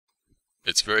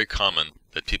It's very common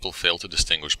that people fail to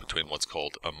distinguish between what's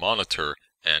called a monitor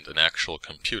and an actual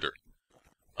computer.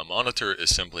 A monitor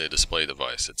is simply a display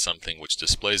device. It's something which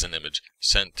displays an image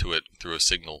sent to it through a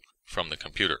signal from the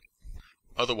computer.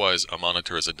 Otherwise, a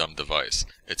monitor is a dumb device.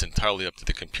 It's entirely up to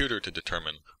the computer to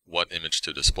determine what image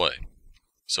to display.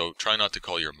 So try not to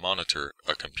call your monitor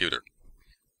a computer.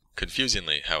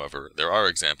 Confusingly, however, there are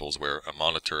examples where a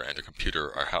monitor and a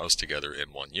computer are housed together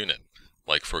in one unit.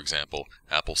 Like, for example,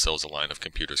 Apple sells a line of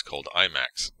computers called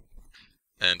iMacs.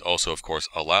 And also, of course,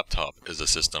 a laptop is a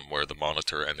system where the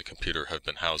monitor and the computer have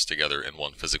been housed together in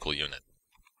one physical unit.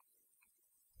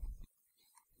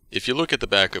 If you look at the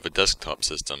back of a desktop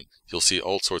system, you'll see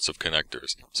all sorts of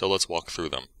connectors, so let's walk through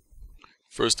them.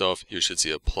 First off, you should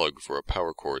see a plug for a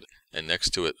power cord, and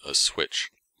next to it a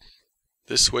switch.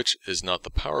 This switch is not the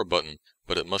power button,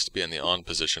 but it must be in the on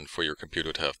position for your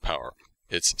computer to have power.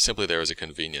 It's simply there as a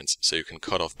convenience, so you can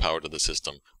cut off power to the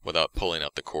system without pulling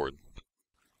out the cord.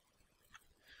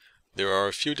 There are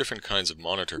a few different kinds of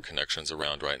monitor connections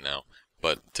around right now,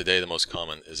 but today the most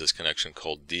common is this connection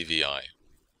called DVI.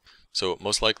 So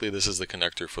most likely this is the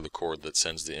connector for the cord that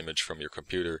sends the image from your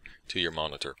computer to your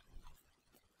monitor.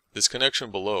 This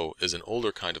connection below is an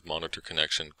older kind of monitor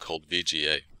connection called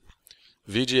VGA.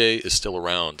 VGA is still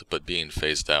around but being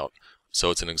phased out,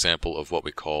 so it's an example of what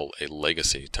we call a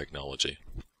legacy technology.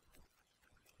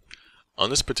 On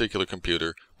this particular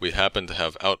computer, we happen to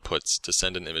have outputs to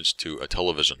send an image to a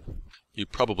television. You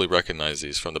probably recognize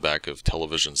these from the back of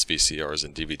televisions, VCRs,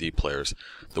 and DVD players.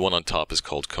 The one on top is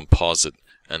called Composite,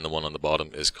 and the one on the bottom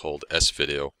is called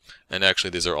S-Video. And actually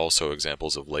these are also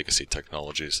examples of legacy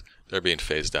technologies. They're being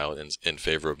phased out in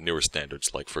favor of newer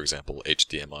standards like, for example,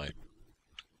 HDMI.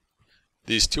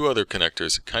 These two other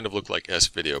connectors kind of look like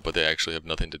S-Video, but they actually have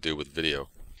nothing to do with video.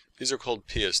 These are called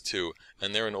PS2,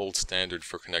 and they're an old standard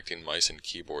for connecting mice and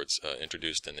keyboards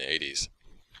introduced in the 80s.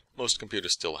 Most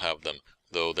computers still have them,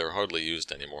 though they're hardly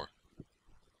used anymore.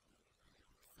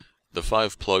 The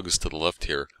 5 plugs to the left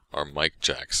here are mic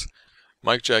jacks.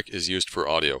 Mic jack is used for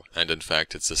audio, and in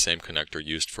fact it's the same connector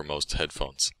used for most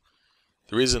headphones.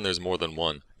 The reason there's more than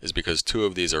one is because 2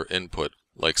 of these are input,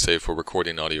 like say for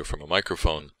recording audio from a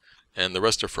microphone, and the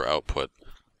rest are for output.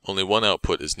 Only one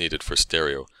output is needed for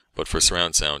stereo, but for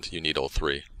surround sound you need all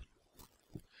 3.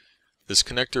 This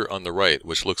connector on the right,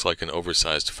 which looks like an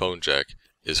oversized phone jack,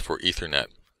 is for Ethernet,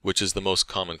 which is the most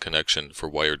common connection for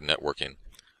wired networking.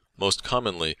 Most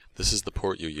commonly, this is the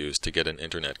port you use to get an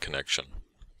internet connection.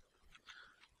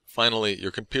 Finally,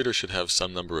 your computer should have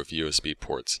some number of USB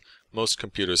ports. Most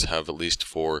computers have at least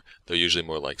 4, they're usually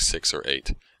more like 6 or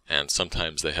 8, and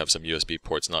sometimes they have some USB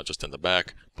ports not just in the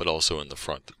back, but also in the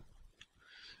front.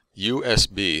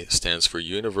 USB stands for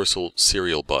Universal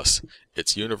Serial Bus.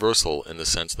 It's universal in the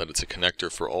sense that it's a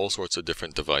connector for all sorts of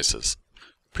different devices.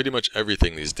 Pretty much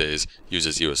everything these days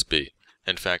uses USB.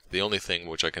 In fact, the only thing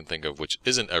which I can think of which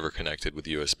isn't ever connected with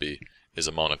USB is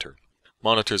a monitor.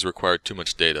 Monitors require too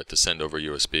much data to send over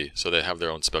USB, so they have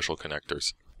their own special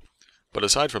connectors. But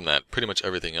aside from that, pretty much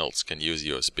everything else can use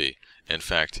USB. In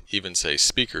fact, even say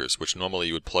speakers, which normally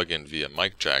you would plug in via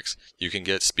mic jacks, you can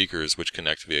get speakers which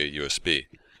connect via USB.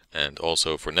 And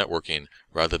also for networking,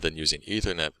 rather than using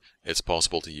Ethernet, it's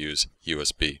possible to use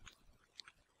USB.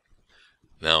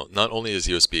 Now, not only is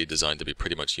USB designed to be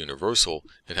pretty much universal,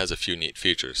 it has a few neat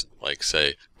features, like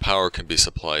say, power can be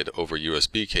supplied over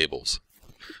USB cables.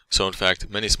 So in fact,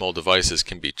 many small devices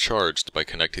can be charged by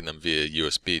connecting them via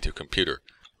USB to a computer.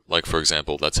 Like for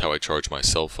example, that's how I charge my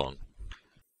cell phone.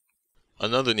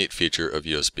 Another neat feature of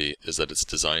USB is that it's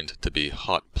designed to be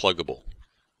hot pluggable.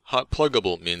 Hot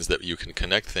pluggable means that you can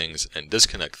connect things and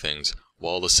disconnect things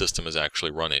while the system is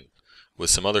actually running. With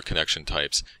some other connection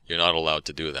types, you're not allowed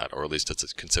to do that, or at least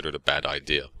it's considered a bad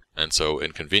idea. And so,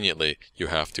 inconveniently, you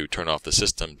have to turn off the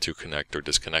system to connect or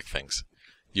disconnect things.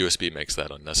 USB makes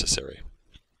that unnecessary.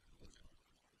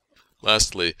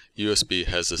 Lastly, USB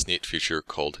has this neat feature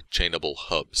called chainable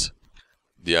hubs.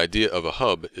 The idea of a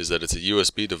hub is that it's a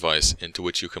USB device into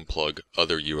which you can plug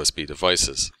other USB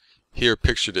devices. Here,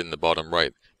 pictured in the bottom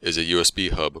right, is a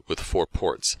USB hub with 4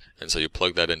 ports, and so you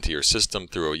plug that into your system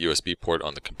through a USB port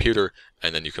on the computer,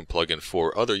 and then you can plug in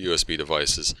 4 other USB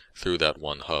devices through that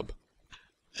one hub.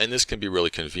 And this can be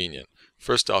really convenient.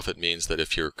 First off, it means that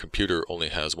if your computer only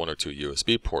has 1 or 2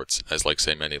 USB ports, as like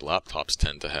say many laptops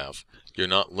tend to have, you're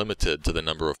not limited to the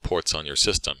number of ports on your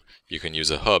system. You can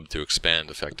use a hub to expand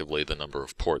effectively the number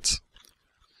of ports.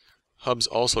 Hubs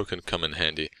also can come in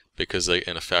handy because they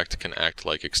in effect can act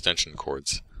like extension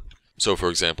cords. So for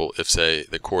example, if say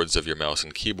the cords of your mouse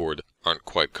and keyboard aren't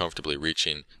quite comfortably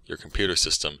reaching your computer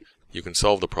system, you can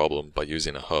solve the problem by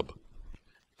using a hub.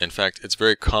 In fact, it's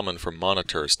very common for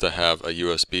monitors to have a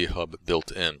USB hub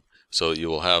built in. So you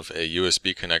will have a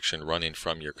USB connection running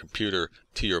from your computer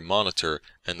to your monitor,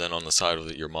 and then on the side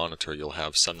of your monitor you'll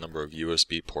have some number of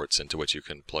USB ports into which you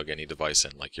can plug any device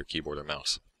in, like your keyboard or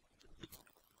mouse.